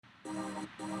I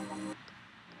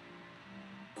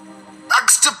can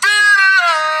still feel the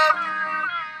love.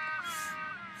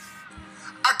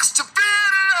 I can still feel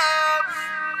the love.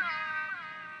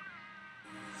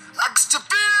 I can still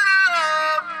feel the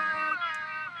love.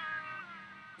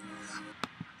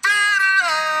 Feel the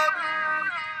love.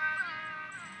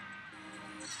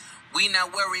 We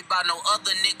not worried about no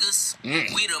other niggas.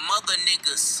 We the mother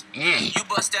niggas. You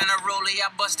bust down a rollie, I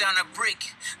bust down a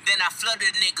brick. Then I flood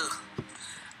a nigga.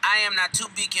 I am not too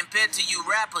big compared to you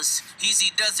rappers.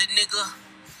 Easy does it, nigga.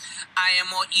 I am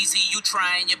more easy, you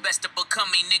trying your best to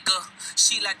become me, nigga.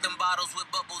 She like them bottles with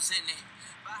bubbles in it.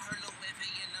 Buy her Louis V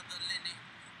another linen.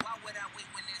 Why would I wait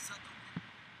when there's other?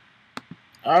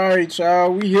 Alright,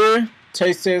 y'all, we here.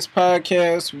 Taste Test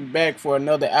Podcast. We back for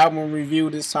another album review.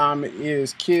 This time it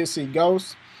is Kids See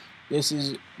Ghosts. This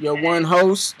is your one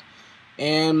host.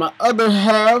 And my other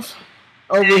half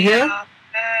over here.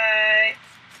 Hey.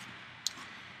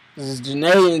 This is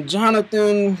Janae and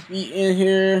Jonathan. We in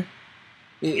here.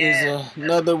 It is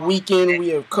another weekend we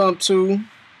have come to.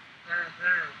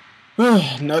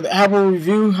 Another album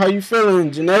review. How you feeling,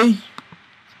 Janae?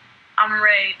 I'm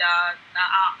ready, dog.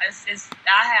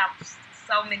 I have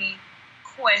so many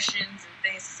questions and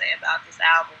things to say about this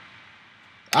album.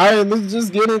 Alright, let's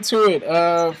just get into it.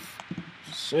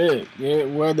 Yeah,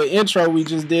 well, the intro we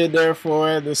just did there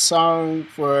for the song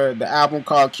for the album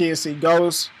called Kids See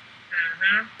Ghosts.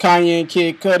 Kanye and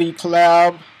Kid Cudi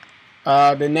collab.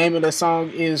 The name of the song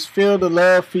is Feel the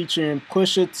Love featuring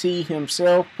Pusha T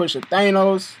himself, Pusha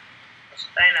Thanos.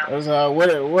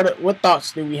 What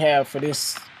thoughts do we have for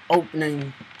this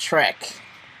opening track?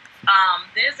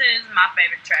 This is my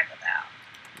favorite track of the album.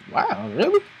 Wow,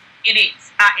 really? It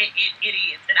is. It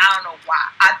is, and I don't know why.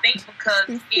 I think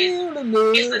because it's a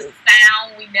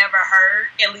sound we never heard,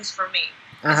 at least for me.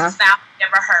 It's a sound we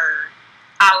never heard.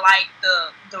 I like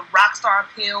the rock star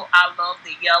appeal. I love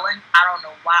the yelling. I don't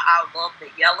know why I love the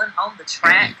yelling on the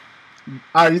track.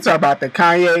 Oh, you talk about the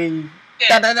Kanye?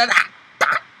 Yeah. That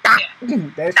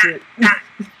shit.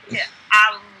 Yeah,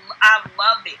 I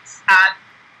love it. I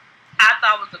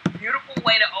thought it was a beautiful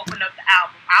way to open up the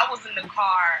album. I was in the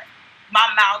car.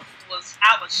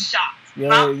 I was shocked.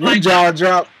 Yeah, your jaw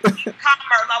dropped. Commerce,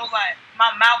 I was like,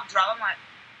 my mouth dropped. I'm like,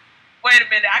 wait a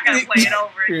minute, I gotta play it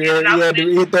over again. Yeah, you had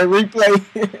to hit that replay.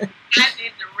 I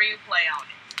did the replay on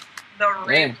it. The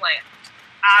replay.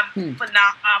 A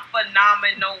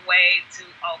phenomenal way to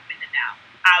open it out.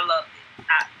 I love it.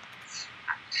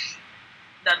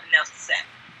 Nothing else to say.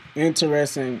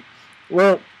 Interesting.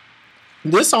 Well,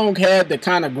 this song had to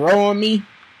kind of grow on me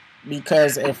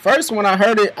because at first when I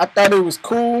heard it, I thought it was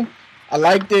cool. I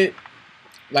liked it.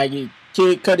 Like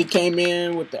Kid Cudi came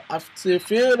in with the I still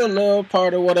feel the love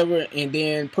part or whatever, and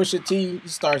then Pusha T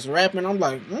starts rapping. I'm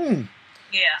like,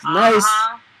 nice.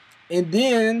 And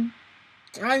then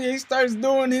Kanye starts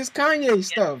doing his Kanye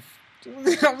stuff.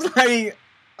 I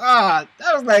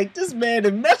was like, this man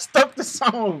had messed up the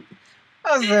song.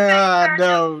 I was like,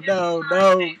 no,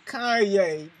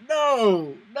 Kanye,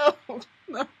 no.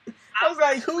 I was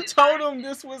like, who told him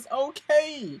this was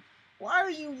okay? Why are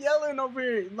you yelling over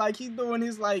here like he's doing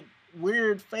his like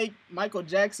weird fake Michael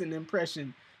Jackson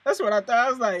impression? That's what I thought. I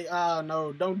was like,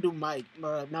 no, don't do Mike.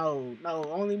 No,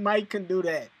 only Mike can do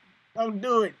that. Don't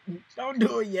do it,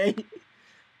 Ye.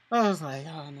 I was like,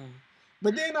 oh no.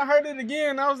 But then I heard it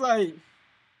again. I was like,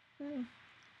 maybe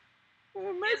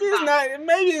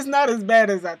it's not as bad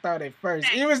as I thought at first.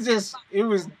 It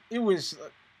was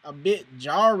a bit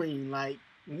jarring. Like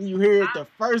when you hear it the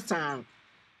first time.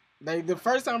 Like the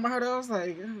first time I heard it, I was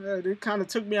like, it kind of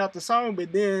took me out the song.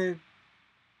 But then,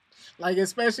 like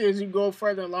especially as you go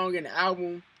further along in the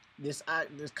album, this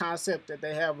concept that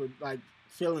they have with like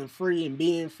feeling free and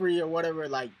being free or whatever,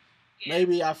 like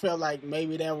maybe I felt like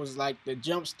maybe that was like the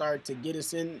jump start to get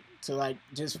us into like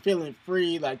just feeling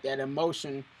free, like that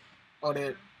emotion or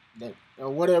that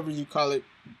or whatever you call it,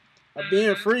 or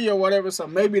being free or whatever. So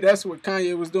maybe that's what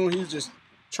Kanye was doing. He was just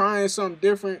trying something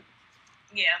different.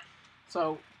 Yeah.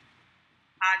 So.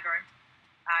 I agree.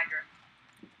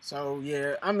 So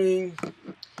yeah, I mean,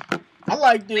 I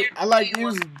liked it. It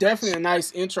was definitely a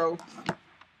nice intro.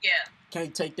 Yeah.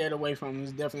 Can't take that away from him.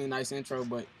 It's definitely a nice intro,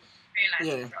 but very nice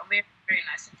intro. Very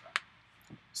nice intro.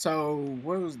 So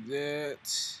what was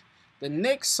that? The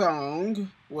next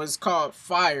song was called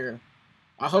Fire.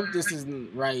 I hope this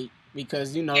isn't right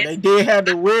because they did have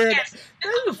the weird.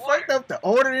 They fucked up the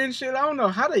order and shit. I don't know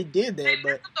how they did that,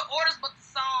 but the orders, but the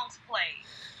songs played.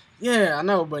 Yeah, I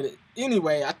know, but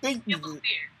anyway, I think it was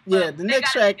weird. The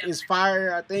next track is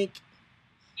Fire, I think.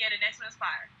 Yeah, the next one is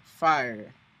Fire.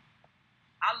 Fire.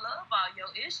 I love all your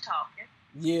ish talking.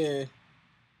 Yeah.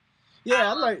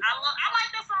 Yeah, I like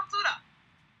that song too,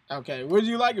 Okay, what did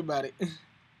you like about it? I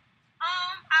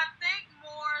think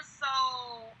more so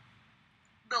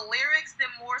the lyrics than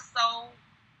more so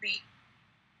the.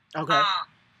 Okay.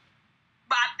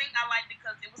 But I think I liked it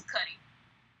because it was Cudi.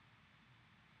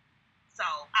 So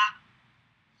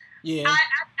yeah.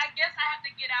 I guess I have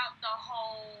to get out the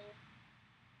whole.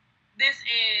 This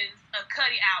is a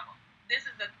Cudi album. I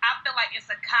feel like it's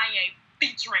a Kanye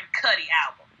featuring Cudi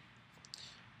album.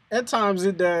 At times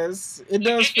it does. It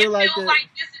does feel like feels like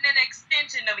this is an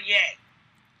extension of Ye.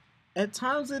 At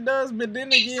times it does, but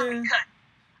then again,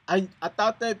 I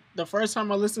thought that the first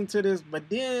time I listened to this, but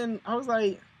then I was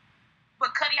like,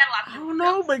 but Cudi had a lot of. I don't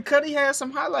know, but Cudi had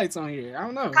some highlights on here. I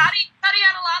don't know. Cudi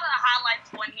had a lot of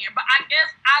highlights on here, but I guess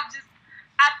I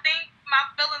think my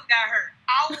feelings got hurt.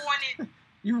 I wanted.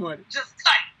 You wanted just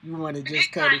Cudi. You wanted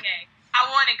just Cudi. I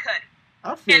wanted Cudi.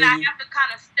 I feel and I have to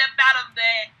kind of step out of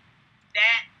that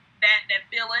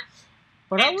feeling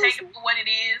and take it for what it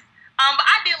is. But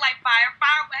I did like Fire.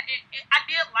 I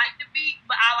did like the beat,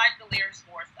 but I like the lyrics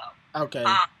more so. Okay.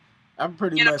 I'm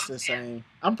pretty much the same.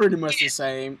 I'm pretty much the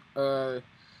same.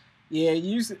 Yeah,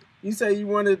 you say you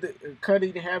wanted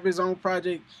Cudi to have his own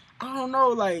project. I don't know,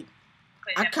 like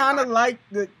I kind of like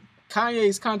the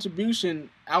Kanye's contribution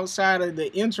outside of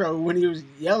the intro when he was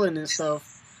yelling and stuff.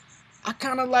 I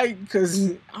kind of like,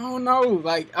 because, I don't know,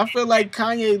 like, I feel like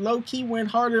Kanye low-key went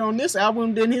harder on this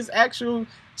album than his actual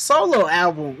solo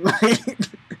album. Like,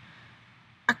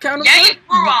 I kind of... Yeah, it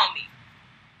grew on me.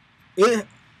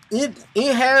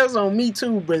 It has on me,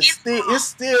 too, but it's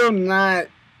still not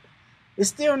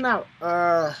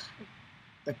the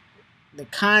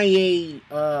Kanye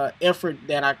effort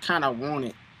that I kind of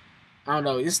wanted. I don't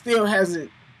know, it still hasn't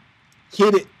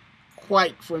hit it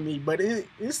quite for me, but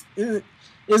it's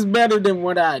better than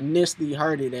what I initially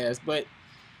heard it as. But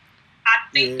I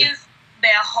think it's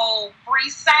that whole free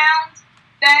sound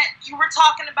that you were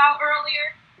talking about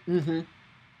earlier. Mm-hmm.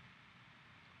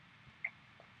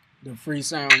 The free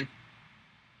sound.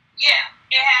 Yeah,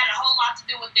 it had a whole lot to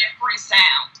do with their free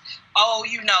sound. Oh,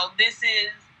 this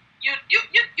is you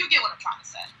get what I'm trying to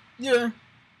say. Yeah.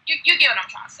 You get what I'm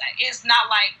trying to say. It's not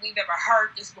like we've ever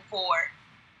heard this before.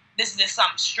 This is just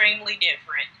something extremely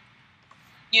different.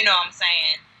 You know what I'm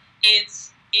saying?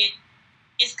 It's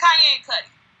Kanye and Cudi.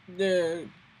 Yeah.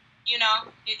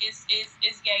 It's Ye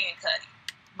and Cudi.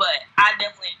 But I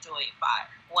definitely enjoy it. Fire.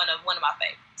 One of my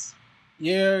favorites.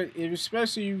 Yeah,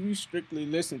 especially if you strictly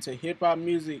listen to hip hop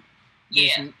music.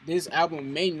 This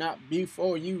album may not be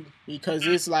for you because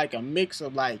it's like a mix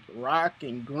of like rock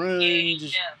and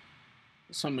grunge,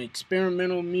 some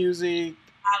experimental music.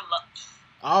 I love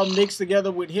all mixed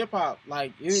together with hip hop.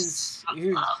 Like it's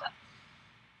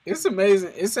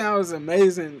amazing. It sounds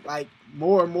amazing. Like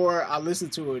more and more I listen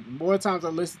to it. The more times I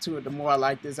listen to it, the more I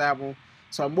like this album.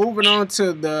 So moving on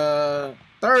to the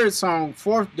third song,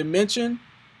 Fourth Dimension.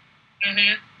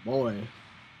 Mm-hmm. Boy,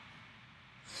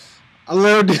 I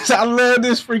love this. I love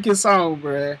this freaking song,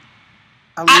 bruh.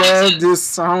 I love this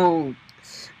song.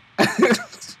 I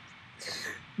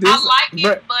like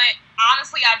it, but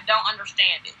honestly, I don't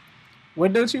understand it.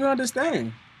 What don't you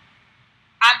understand?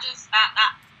 I understand.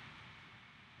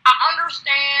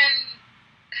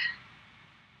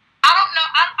 I don't know.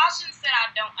 I shouldn't say I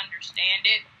don't understand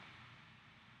it.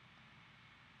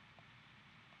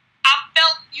 I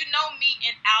felt, me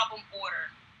in album order.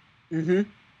 Mm-hmm.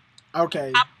 Okay.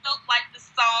 I felt like the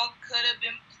song could have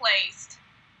been placed.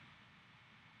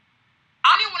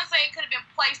 I don't even want to say it could have been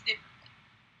placed differently.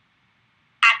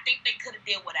 I think they could have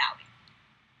did without it.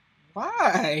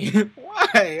 Why?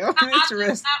 Why? I'm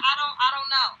interested. I don't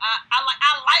know. I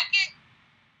like it,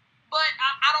 but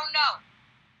I don't know.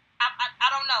 I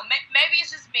don't know. Maybe it's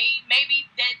just me. Maybe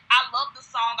that I love the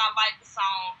song. I like the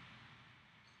song,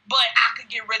 but I could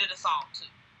get rid of the song too.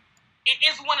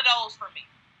 It's one of those for me.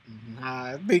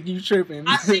 Nah, I think you tripping.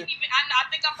 I think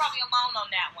I'm probably alone on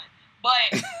that one.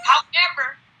 But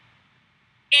however,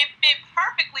 it fit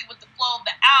perfectly with the flow of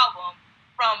the album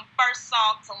from first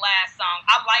song to last song.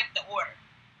 I like the order.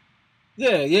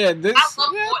 Yeah. I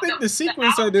think the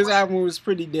sequence of this album was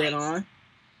pretty dead on.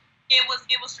 It was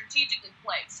strategically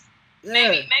placed. Yeah.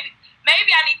 Maybe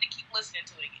I need to keep listening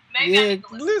to it again.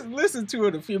 Listen to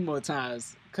it a few more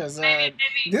times because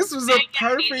this was a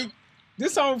perfect.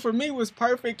 This song for me was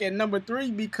perfect at number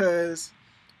 3 because,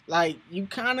 like, you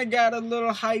kind of got a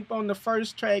little hype on the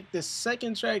first track. The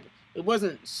second track, it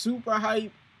wasn't super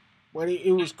hype, but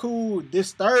it was cool.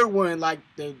 This third one, like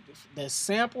the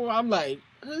sample, I'm like,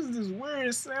 what is this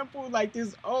weird sample? Like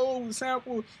this old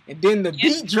sample, and then the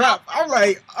beat drop. I'm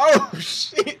like, oh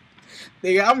shit,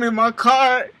 nigga, I'm in my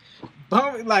car,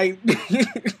 bumping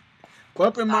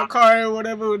my car or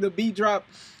whatever with the beat drop.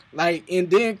 Like, and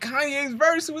then Kanye's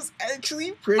verse was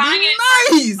actually pretty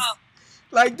nice.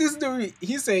 Like, this dude,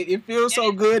 he said, it feels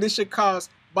so good it should cost.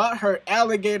 Bought her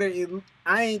alligator,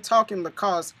 I ain't talking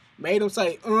Lacoste. Made him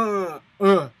say,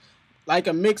 like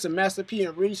a mix of Master P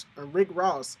and Rick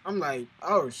Ross. I'm like,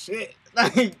 oh shit.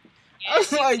 Like, I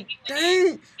was like,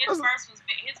 dang. His verse was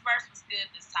good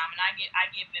this time, and I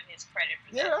give him his credit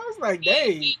for that. Yeah, I was like,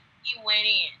 dang. He went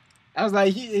in. I was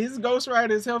like, his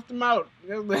ghostwriters helped him out.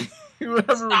 I was like,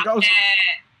 whoever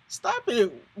Stop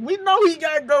it. We know he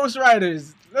got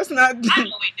ghostwriters. Let's not. I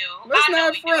know we do. Let's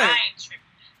not front. I ain't tripping.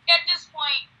 At this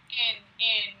point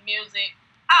in music,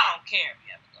 I don't care if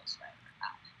you have a ghostwriter.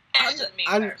 That's just me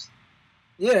personally.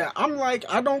 Yeah, I'm like,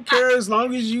 I don't care as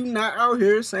long as you not out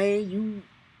here saying you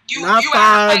not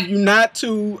 5, you not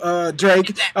 2, Drake.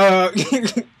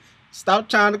 Exactly. Stop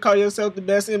trying to call yourself the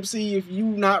best MC if you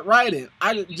not writing.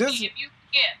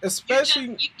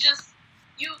 Especially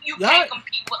you can't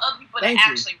compete with other people that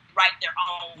actually write their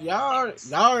own.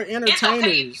 Y'all are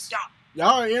entertainers.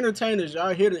 Y'all are entertainers.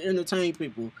 Y'all here to entertain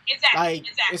people. Exactly.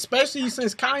 Especially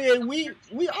since Kanye,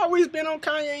 we always been on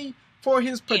Kanye for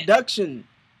his production.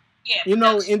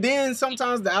 Yeah. And then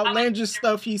sometimes the outlandish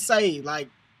stuff he say, like.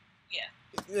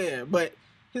 Yeah, but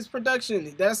his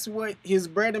production, that's what his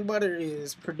bread and butter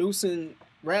is, producing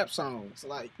rap songs.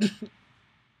 Like,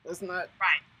 let's not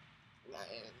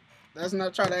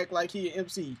try to act like he an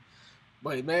MC.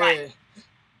 But man,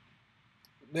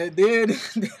 then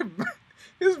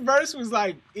his verse was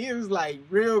like, it was like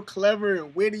real clever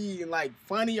and witty and like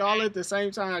funny all at the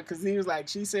same time. Because he was like,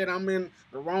 she said I'm in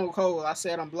the wrong hole. I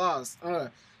said I'm lost.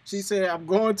 She said I'm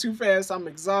going too fast. I'm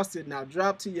exhausted. Now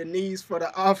drop to your knees for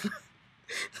the offer.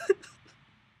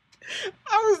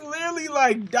 I was literally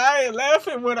like dying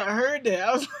laughing when I heard that.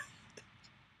 I was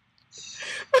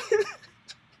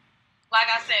like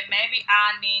I said, maybe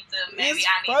I need to. It's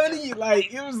funny.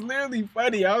 Like, it was literally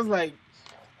funny. I was like,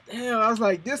 damn. I was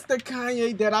like, this the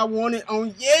Kanye that I wanted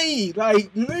on Ye.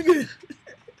 Like, nigga.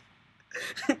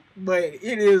 But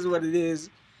it is what it is.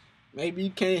 Maybe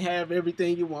you can't have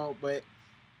everything you want, but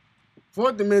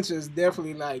Fourth Dimension is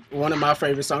definitely like one of my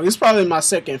favorite songs. It's probably my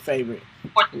second favorite.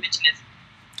 Fourth Dimension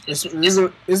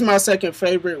is my second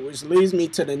favorite, which leads me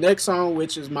to the next song,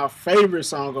 which is my favorite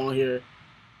song on here,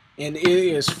 and it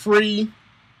is Free,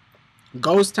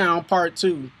 Ghost Town Part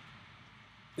 2.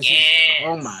 Yes.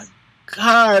 Oh my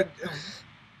god.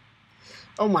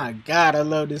 Oh my god, I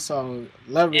love this song.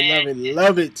 Love it,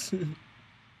 love it.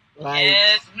 Like,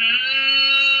 yes.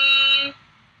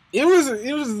 It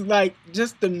was like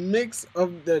just the mix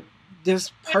of the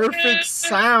just perfect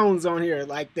sounds on here,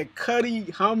 like the Cudi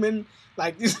humming,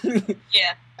 like just when you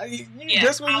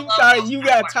thought you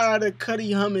got tired of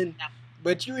Cudi humming,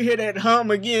 but you hear that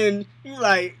hum again, you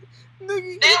like,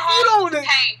 nigga, that hum was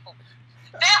painful.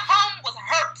 That hum was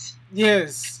hurt.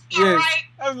 Yes. Right?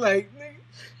 I was like, nigga.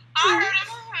 I heard him.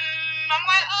 I'm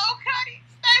like, oh, Cudi,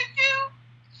 thank you.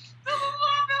 This is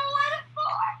what I've been waiting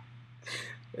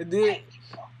for. And then.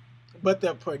 But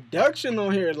the production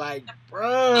on here, like,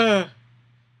 bruh,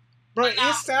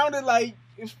 it sounded like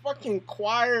it's fucking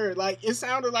choir. Like, it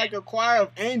sounded like a choir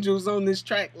of angels on this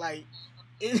track. Like,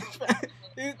 you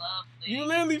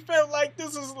literally felt like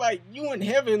this is like you in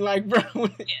heaven. Like, bro,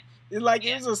 it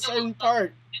was a certain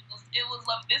part. It was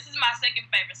love. This is my second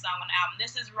favorite song on the album.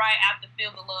 This is right after Feel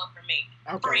the Love for Me.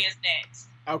 Okay. 3 is next.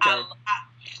 Okay.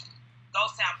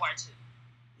 Ghost Town Part 2.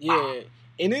 Yeah,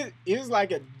 and it is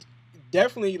like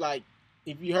definitely like,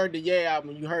 if you heard the Ye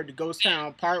album, you heard the Ghost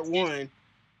Town Part 1.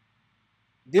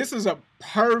 This is a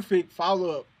perfect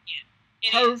follow-up.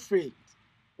 Yeah, perfect.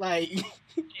 Like, it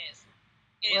is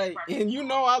perfect. And you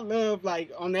know I love,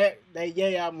 like, on that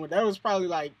Ye album, that was probably,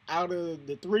 like, out of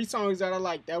the 3 songs that I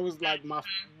like, that was, like,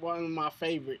 one of my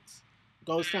favorites.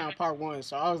 Ghost Town Part 1.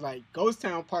 So I was like, Ghost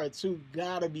Town Part 2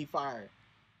 gotta be fire.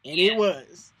 And it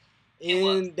was.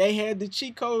 And they had the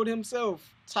cheat code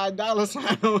himself, Ty Dolla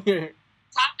 $ign on here.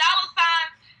 Ty Dolla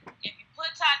 $ign, if you put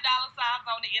Ty Dolla $ign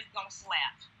on it, it's gonna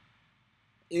slap.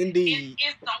 Indeed.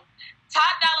 Ty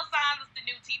Dolla $ign is the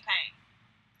new T-Pain.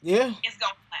 Yeah. It's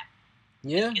gonna slap.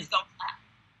 Yeah. It's gonna slap.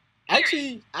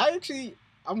 Actually,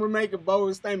 I'm gonna make a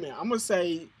bold statement. I'm gonna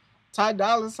say Ty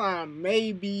Dolla $ign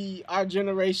may be our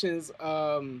generation's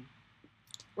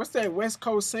what's that West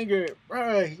Coast singer?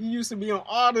 Bruh, he used to be on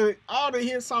all the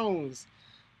hit songs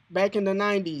back in the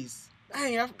 90s.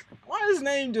 Dang, why his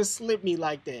name just slipped me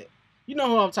like that? You know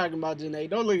who I'm talking about, Janae.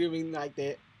 Don't look at me like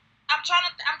that. I'm trying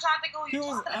to think who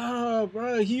you're talking about.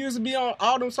 Bro, he used to be on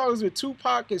all them songs with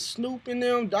Tupac and Snoop in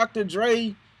them, Dr.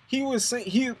 Dre. He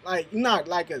like not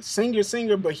like a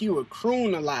singer, but he would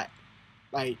croon a lot.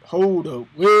 Like, hold up,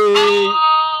 wait.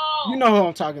 Oh. You know who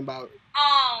I'm talking about.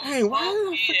 Hey, why?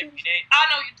 I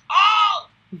know you. Oh.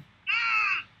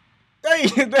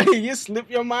 Dang, you slip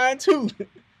your mind too.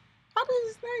 How does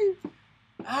his name?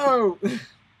 Oh.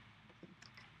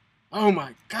 Oh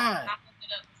my God.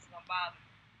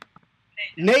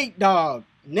 Nate Dogg.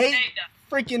 Nate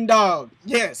freaking Dogg.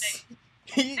 Yes.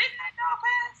 Did Nate Dogg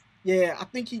pass? Yeah, I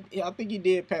think he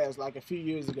did pass like a few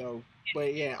years ago.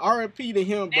 But yeah, R.I.P. to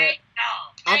him. But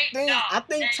I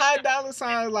think Ty Dolla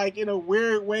 $ign, like, in a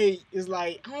weird way, is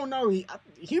like, I don't know,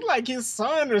 he like his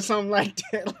son or something like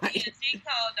that. Like,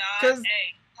 because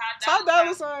Ty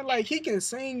Dolla $ign, like, he can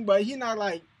sing, but he not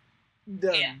like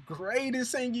the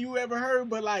greatest singer you ever heard.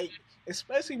 But like,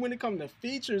 especially when it comes to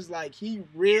features, like, he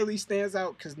really stands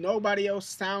out because nobody else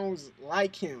sounds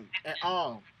like him at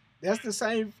all. That's the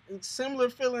similar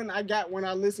feeling I got when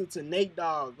I listened to Nate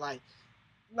Dogg. Like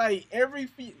every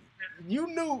you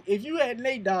knew if you had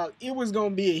Nate Dogg, it was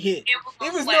gonna be a hit.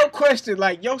 It was no question.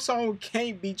 Like, your song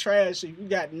can't be trash if you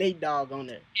got Nate Dogg on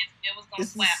there.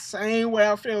 It's the same way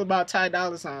I feel about Ty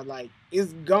Dolla $ign. Like,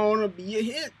 it's gonna be a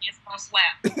hit. It's gonna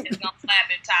slap. It's gonna slap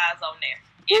if Ty's on there.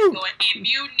 It's going. If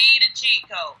you need a cheat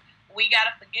code, we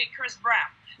gotta forget Chris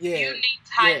Brown. Yeah, you need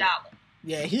Ty Dolla.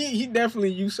 Yeah, he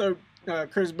definitely usurped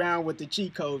Chris Brown with the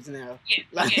cheat codes now. Yeah,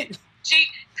 like,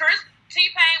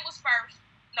 T-Pain was first.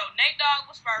 No, Nate Dogg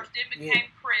was first. Then became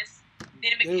Chris.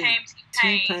 Then it became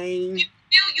T-Pain. You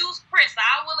still use Chris.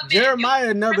 I will admit. Jeremiah,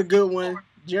 another good one.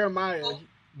 Jeremiah,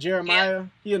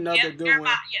 he another good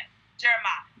one. Yeah,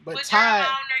 Jeremiah. But put Ty,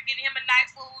 Jeremiah on there, getting him a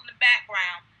nice little in the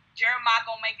background. Jeremiah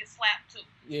gonna make it slap too.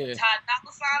 Yeah. Ty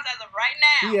Dolla $ign as of right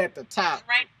now. He at the top. He's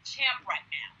ranked champ right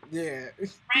now. Yeah.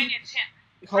 Reigning champ.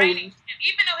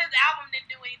 Even though his album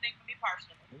didn't do anything for me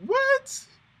personally. What?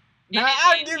 Now,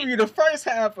 I'll give you the first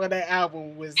half of that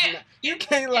album was you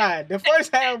can't lie. The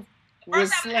first half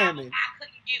was slamming. I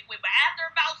couldn't get with, but after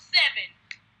about 7,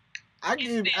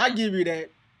 I give you that.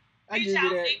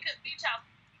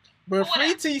 But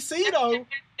Free TC though,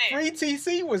 Free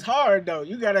TC was hard though.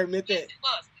 You gotta admit that. It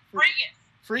was.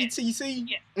 Free TC.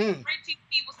 Yes. Free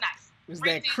TC was nice. It was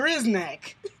that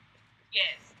Kriznak.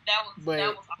 Yes, that was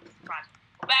awesome project.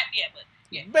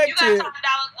 Back you to got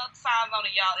 $100 signs on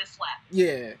it, y'all. It's slapping.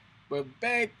 Yeah. But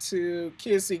back to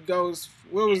Kissy Ghost.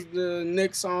 What was the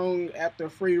next song after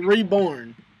Free?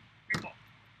 Reborn.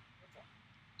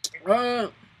 I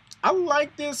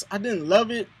like this. I didn't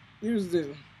love it. It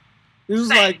was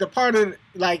like the part of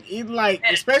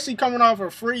especially coming off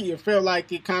of Free, it felt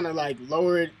like it kind of like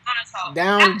lowered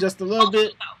down just a little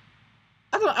bit.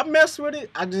 I mess with it.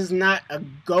 I just not a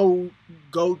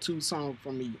go-to song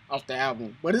for me off the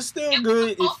album, but it's still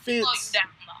good. It fits.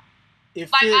 I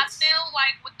feel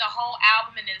like with the whole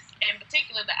album and in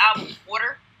particular the album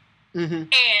order, and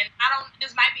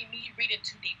this might be me reading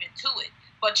too deep into it,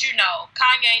 but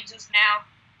Kanye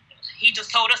he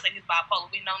just told us that he's bipolar.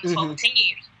 We've known this for over 10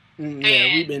 years.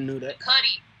 Yeah, we've been knew that.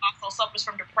 Cudi also suffers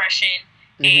from depression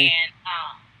and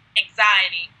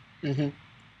anxiety.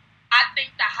 I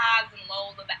think the highs and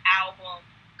lows of the album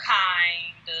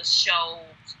kind of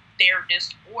shows their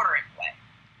disorder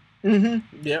in a way.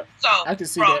 Yep. So I can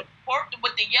see that.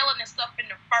 With the yelling and stuff in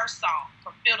the first song,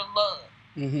 from Feel the Love,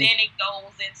 then it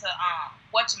goes into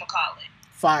whatchamacallit?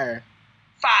 Fire.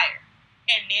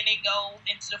 And then it goes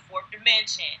into the fourth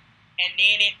dimension. And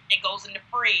then it goes into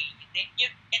Free.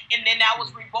 And then that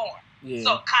was Reborn. Yeah.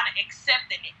 So kind of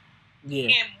accepting it.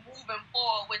 Yeah. And moving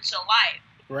forward with your life.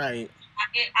 Right.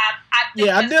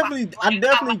 I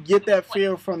definitely get that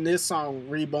feel from this song,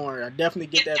 Reborn. I definitely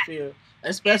get that feel.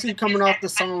 Especially coming off the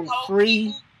song Free.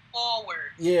 Keep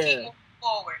forward. Yeah. Keep moving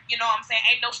forward. You know what I'm saying?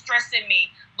 Ain't no stress in me.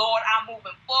 Lord, I'm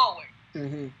moving forward. I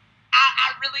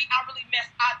really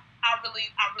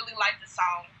like the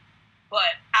song.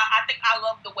 But I think I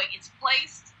love the way it's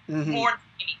placed more than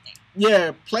anything.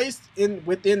 Yeah, placed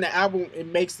within the album, it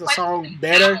makes the song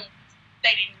better. They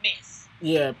didn't miss.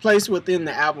 Yeah, placed within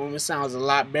the album, it sounds a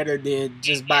lot better than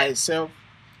just by itself.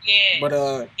 Yeah. But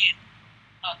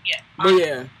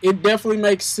it definitely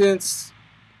makes sense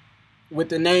with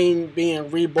the name being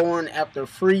Reborn after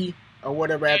Free or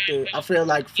whatever. After I feel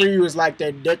like Free was like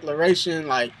that declaration,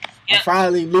 like I'm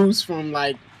finally loose from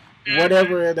like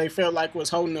whatever they felt like was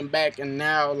holding them back, and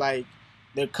now like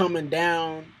they're coming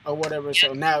down or whatever.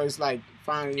 So now it's like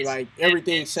finally like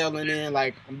everything's settling in.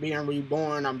 Like I'm being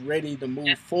reborn. I'm ready to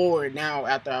move forward now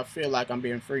after I feel like I'm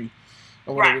being free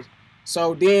or whatever. Right.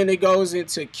 So then it goes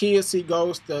into Kids See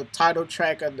Ghosts, the title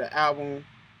track of the album.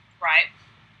 Right.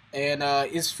 And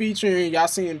it's featuring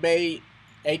Yasin Bey,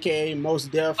 aka Mos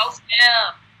Def. Mos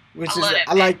Def. Which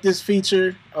I like this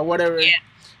feature or whatever. Yeah.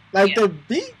 Like the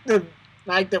beat, the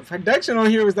production on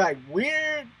here was like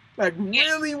weird. like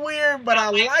really weird, but I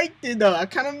liked it though. I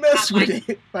kind of messed with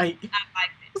it. Like I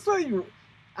liked it. It's like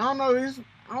I don't know.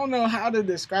 I don't know how to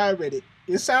describe it.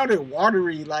 It sounded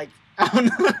watery. Like I don't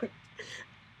know.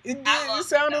 It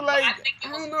sounded like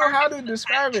I don't know how to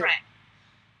describe it.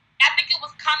 I think it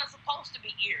was kind of supposed to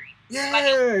be eerie. Yeah, like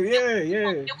yeah.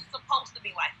 It was supposed to be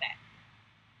like that.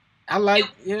 I like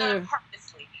it was done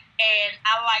purposely, and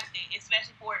I liked it,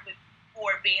 especially for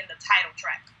it being the title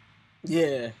track.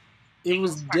 Yeah, it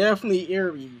was definitely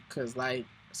eerie because, like,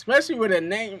 especially with the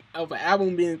name of an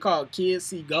album being called Kids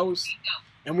See Ghosts,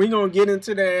 and we're gonna get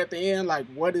into that at the end. Like,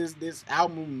 what does this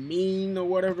album mean or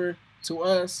whatever to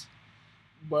us?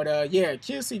 But yeah,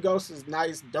 Kids See Ghosts is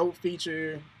nice, dope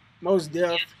feature. Mos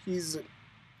Def, he's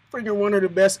freaking one of the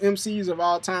best MCs of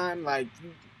all time. Like,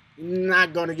 you're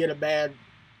not gonna get a bad,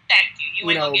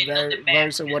 you know,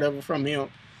 verse or whatever from him.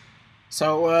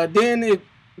 So then it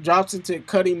drops into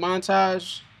Cudi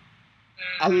Montage.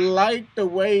 I like the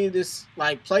way this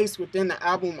like placed within the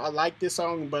album. I like this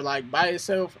song, but like by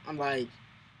itself, I'm like,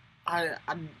 I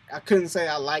couldn't say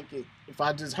I like it if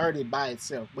I just heard it by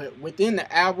itself. But within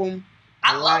the album,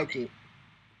 I like it.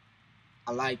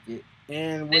 I like it.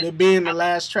 And with it being the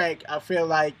last track, I feel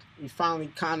like we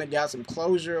finally kind of got some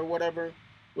closure or whatever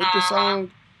with the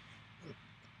song.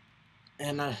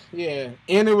 And yeah,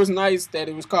 and it was nice that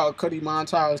it was called Cudi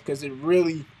Montage because it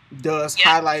really does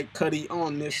highlight Cudi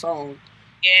on this song.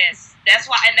 Yes, that's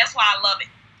why I love it.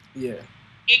 Yeah,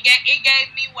 it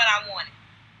gave me what I wanted.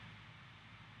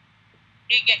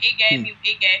 It gave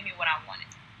me what I wanted.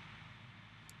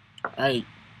 All right,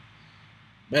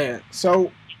 man.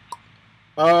 So,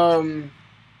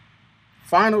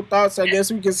 final thoughts. I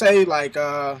guess we can say like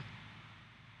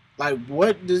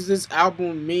what does this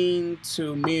album mean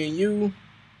to me and you?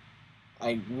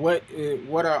 Like, what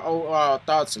are overall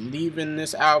thoughts leaving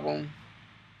this album?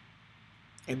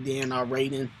 And then our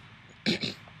rating.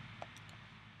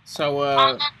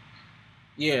 So,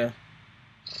 yeah.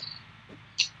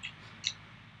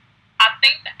 I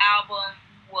think the album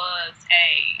was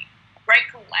a great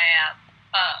collab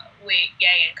with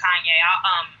Ye and Kanye.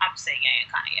 I'm saying Ye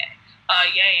and Kanye.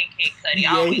 Ye and Kid Cudi.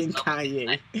 Ye and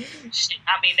Kanye. Shit,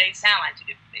 I mean, they sound like two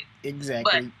different things.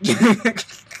 Exactly. But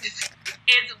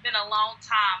it's been a long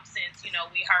time since, you know,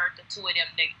 we heard the two of them.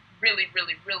 They really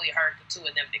heard the two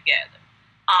of them together.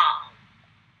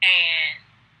 And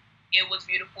it was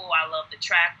beautiful. I love the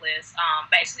track list.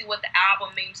 Basically, what the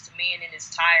album means to me and in its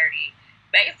entirety,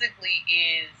 basically,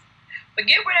 is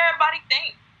forget what everybody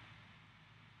thinks.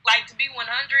 Like, to be 100,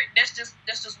 that's just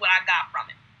what I got from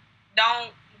it.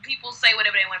 People say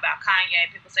whatever they want about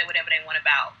Kanye. People say whatever they want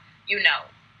about, you know,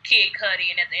 Kid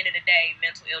Cudi. And at the end of the day,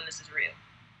 mental illness is real.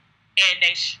 And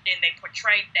they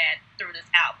portrayed that through this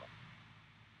album.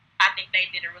 I think they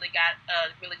did a really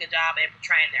good job at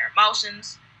portraying their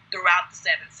emotions throughout the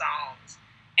 7 songs,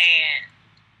 and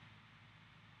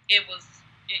it was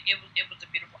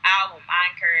a beautiful album. I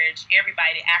encourage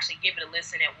everybody to actually give it a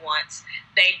listen at once.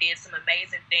 They did some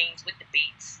amazing things with the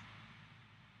beats,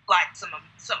 like some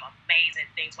amazing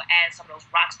things. We'll add some of those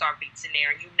rock star beats in there,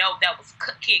 and you know that was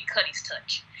Kid Cudi's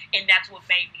touch, and that's what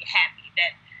made me happy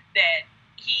that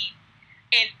he.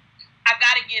 And I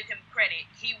gotta give him credit.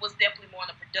 He was definitely more on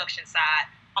the production side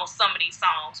on some of these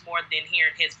songs more than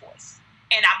hearing his voice.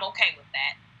 And I'm okay with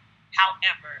that.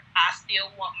 However, I still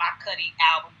want my Cudi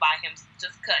album by him,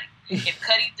 just Cudi. If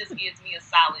Cudi just gives me a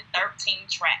solid 13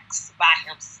 tracks by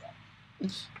himself,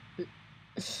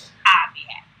 I'll be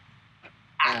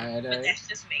happy. But that's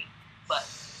just me. But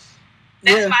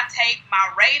that's my take. My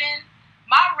rating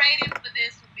for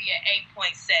this would be an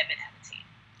 8.7 out of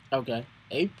 10. Okay.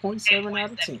 8.7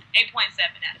 out of 10. 8.7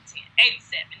 out of 10.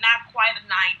 87. Not quite a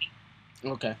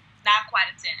 90. Okay. Not quite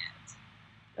a 10 out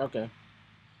of 10. Okay.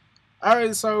 All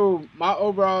right, so my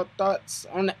overall thoughts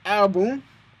on the album,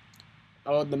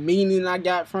 or the meaning I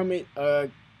got from it,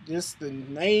 just the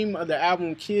name of the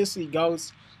album, Kids See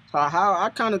Ghosts. So how I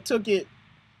kind of took it,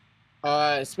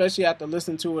 especially after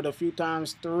listening to it a few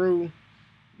times through,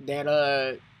 that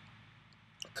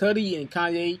Cudi and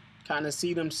Kanye kind of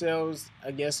see themselves,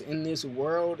 I guess, in this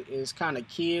world as kind of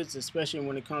kids, especially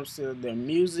when it comes to their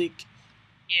music.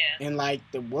 Yeah. And like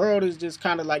the world is just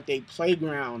kind of like their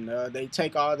playground. They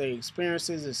take all their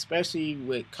experiences, especially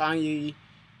with Kanye,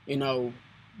 you know,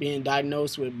 being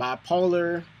diagnosed with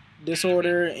bipolar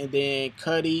disorder, and then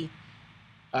Cudi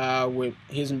with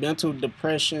his mental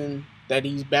depression that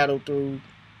he's battled through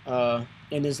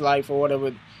in his life or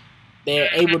whatever.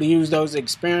 They're able to use those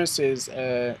experiences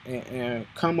and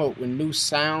come up with new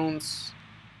sounds,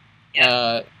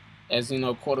 as, you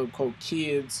know, quote unquote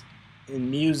kids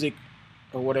in music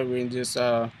or whatever, and just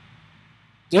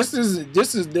this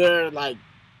is their like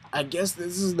I guess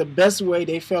this is the best way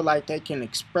they feel like they can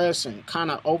express and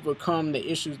kind of overcome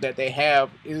the issues that they have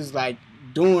is like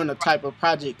doing a type of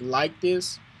project like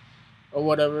this or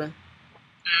whatever.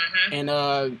 And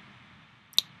I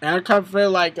kind of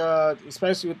feel like,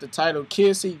 especially with the title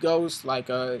 "Kids See Ghosts," like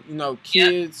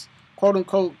kids quote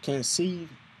unquote can see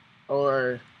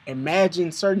or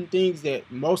imagine certain things that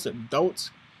most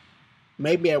adults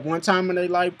maybe at one time in their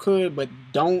life could, but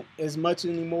don't as much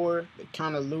anymore. They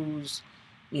kind of lose,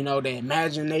 their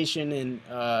imagination and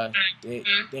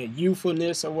their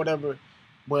youthfulness or whatever.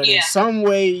 But in some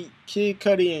way, Kid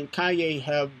Cudi and Kanye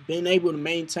have been able to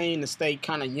maintain and stay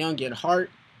kind of young at heart.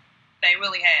 They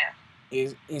really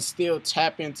have. And still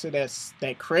tap into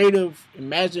that creative,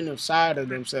 imaginative side of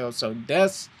themselves. So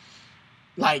that's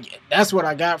what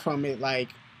I got from it. Like,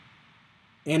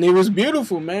 and it was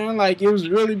beautiful, man. Like, it was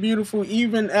really beautiful.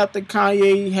 Even after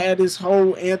Kanye had his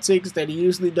whole antics that he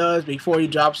usually does before he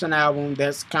drops an album,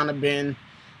 that's kind of been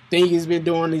thing he's been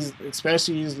doing.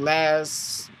 Especially his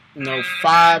last,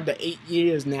 5 to 8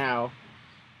 years now,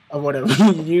 or whatever.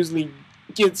 He usually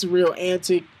gets real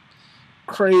antic,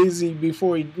 crazy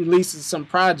before he releases some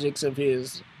projects of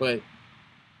his. But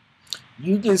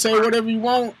you can say whatever you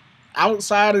want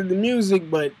outside of the music,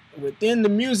 but within the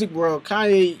music world,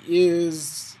 Kanye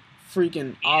is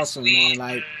freaking awesome, man.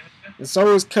 Like, and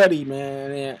so is Cudi,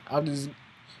 man. And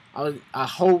I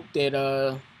hope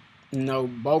that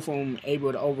both of them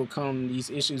able to overcome these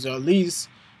issues, or at least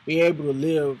be able to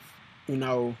live,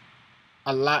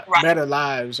 a lot better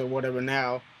lives or whatever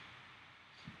now.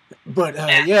 But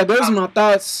those are my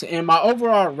thoughts and my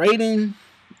overall rating.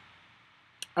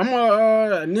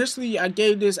 Initially I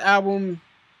gave this album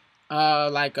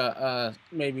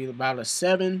maybe about a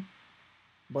 7,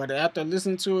 but after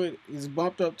listening to it, it's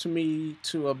bumped up to me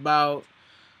to about,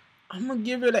 I'm gonna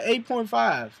give it an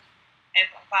 8.5.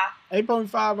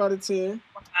 8.5 out of 10.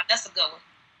 That's a good one.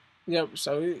 Yep.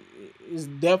 So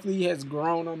it definitely has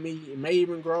grown on me. It may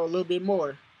even grow a little bit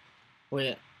more,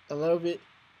 but I love it.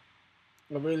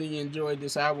 I really enjoyed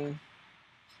this album.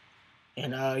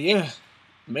 And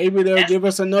maybe they'll give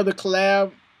us another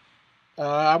collab.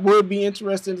 I would be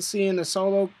interested in seeing a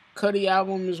solo Cudi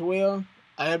album as well.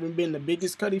 I haven't been the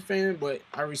biggest Cudi fan, but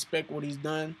I respect what he's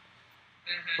done.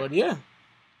 But yeah,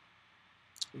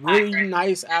 really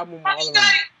nice album all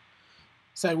around.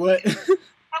 Say what? I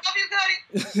love you,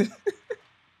 Cudi.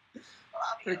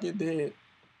 Freaking dead.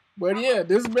 But yeah,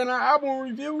 this has been our album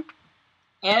review.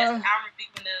 Yes, album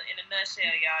review in a nutshell,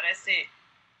 y'all. That's it.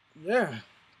 Yeah.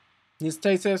 This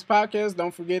Taste Test Podcast.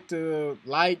 Don't forget to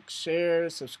like, share,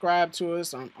 subscribe to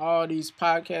us on all these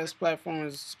podcast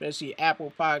platforms, especially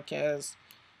Apple Podcasts,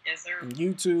 yes, sir, and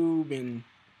YouTube and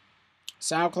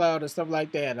SoundCloud and stuff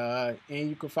like that. And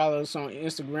you can follow us on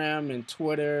Instagram and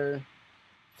Twitter,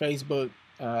 Facebook,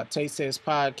 Taste Test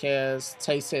Podcast,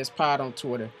 Taste Test Pod on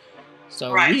Twitter.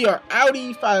 So we are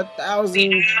Audi 5000.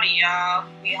 We Audi, y'all.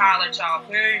 We holler at y'all.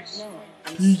 Peace.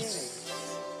 Peace.